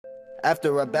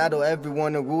After I battle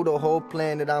everyone and rule the whole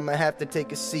planet, I'ma have to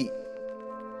take a seat.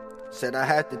 Said I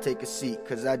had to take a seat,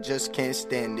 cause I just can't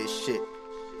stand this shit.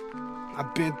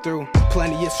 I've been through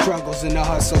plenty of struggles and the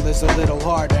hustle is a little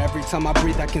harder. Every time I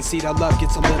breathe I can see the love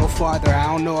gets a little farther. I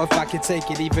don't know if I can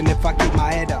take it even if I keep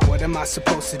my head up. What am I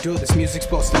supposed to do? This music's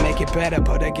supposed to make it better,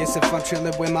 but I guess if I'm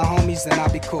chilling with my homies then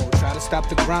I'll be cool. Try to stop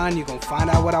the grind, you gon' find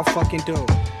out what I'll fucking do.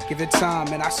 Give it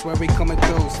time and I swear we coming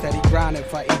through. Steady grinding,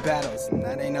 fighting battles, and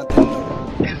that ain't nothing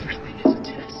new. Everything is a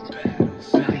test.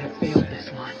 Battles. I have failed this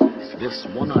one. This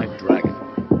one-eyed dragon